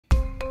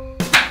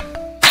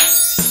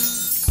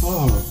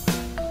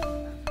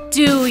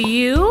Do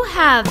you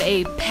have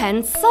a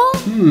pencil?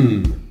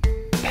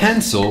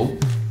 Pencil?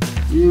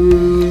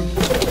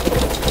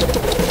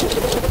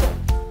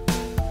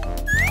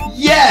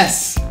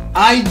 Yes,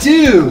 I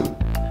do.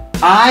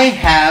 I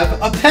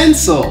have a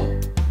pencil.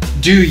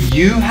 Do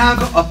you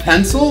have a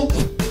pencil?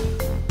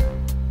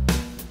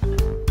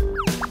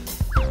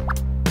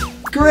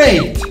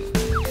 Great.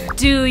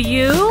 Do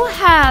you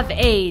have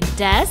a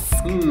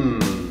desk?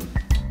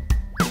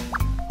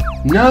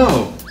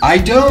 No, I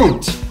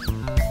don't.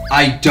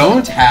 I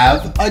don't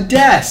have a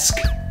desk.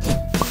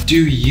 Do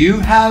you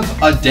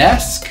have a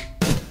desk?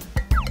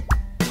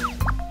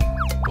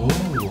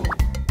 Oh,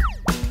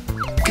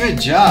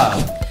 good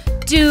job.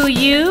 Do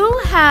you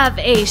have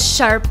a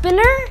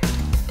sharpener?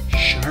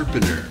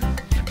 Sharpener.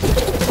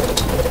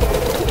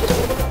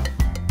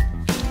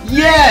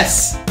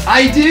 Yes,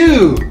 I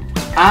do.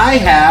 I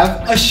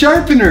have a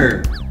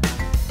sharpener.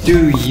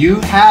 Do you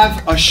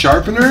have a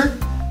sharpener?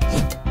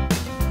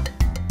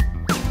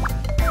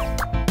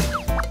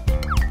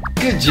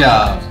 Good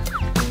job.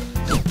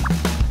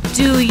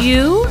 Do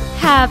you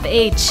have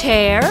a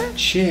chair?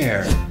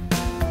 Chair.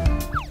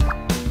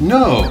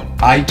 No,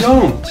 I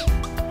don't.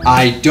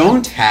 I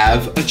don't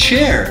have a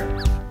chair.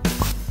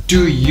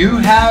 Do you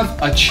have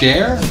a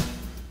chair?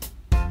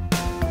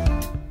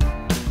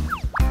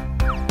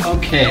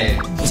 Okay.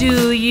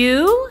 Do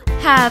you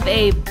have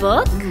a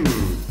book?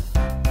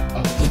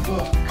 A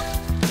book.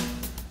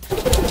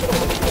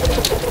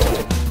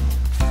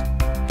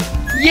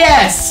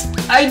 Yes,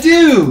 I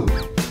do.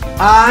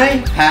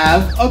 I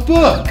have a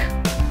book.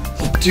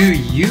 Do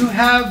you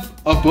have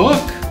a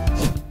book?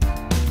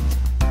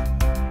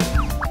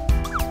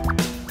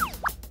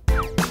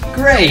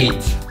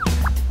 Great.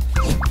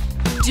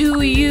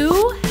 Do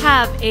you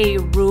have a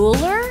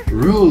ruler?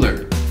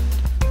 Ruler.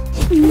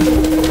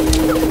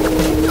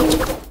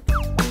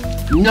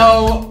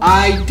 No,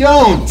 I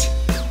don't.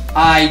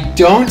 I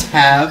don't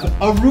have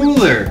a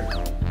ruler.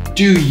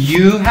 Do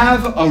you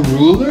have a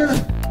ruler?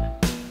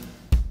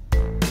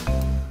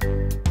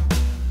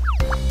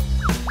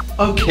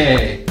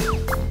 Okay.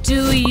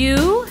 Do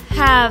you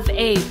have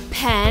a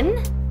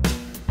pen?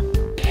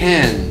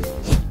 Pen.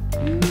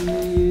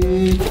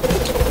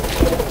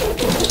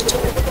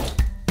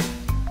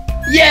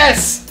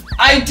 Yes,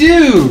 I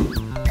do.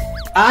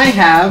 I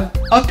have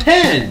a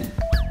pen.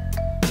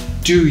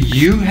 Do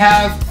you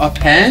have a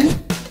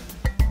pen?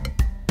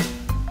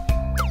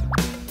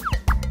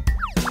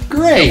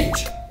 Great.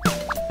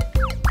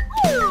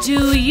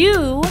 Do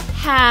you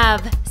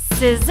have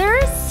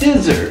scissors?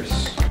 Scissors.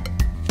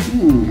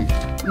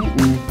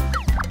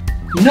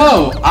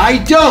 No,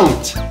 I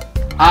don't.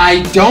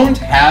 I don't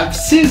have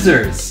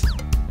scissors.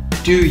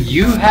 Do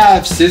you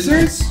have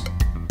scissors?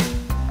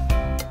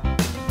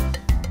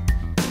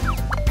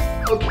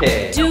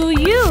 Okay. Do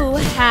you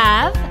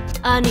have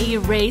an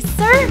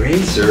eraser?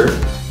 Eraser?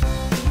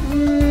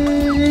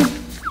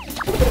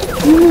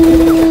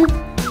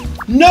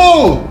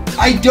 No,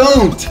 I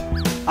don't.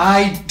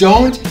 I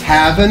don't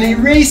have an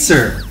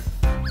eraser.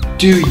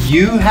 Do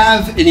you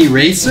have an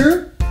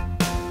eraser?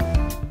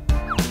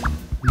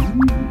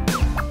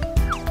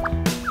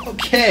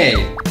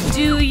 Okay.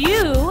 Do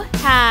you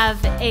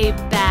have a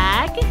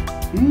bag?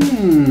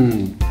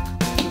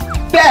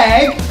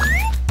 Bag?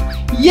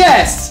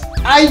 Yes,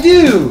 I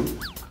do.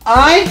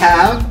 I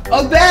have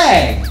a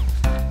bag.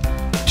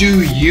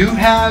 Do you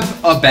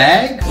have a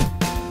bag?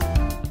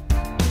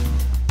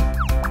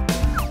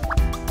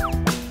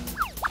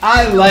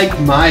 I like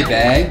my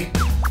bag.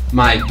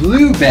 My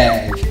blue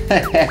bag.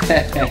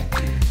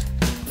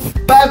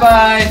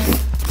 Bye-bye.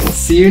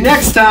 See you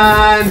next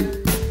time.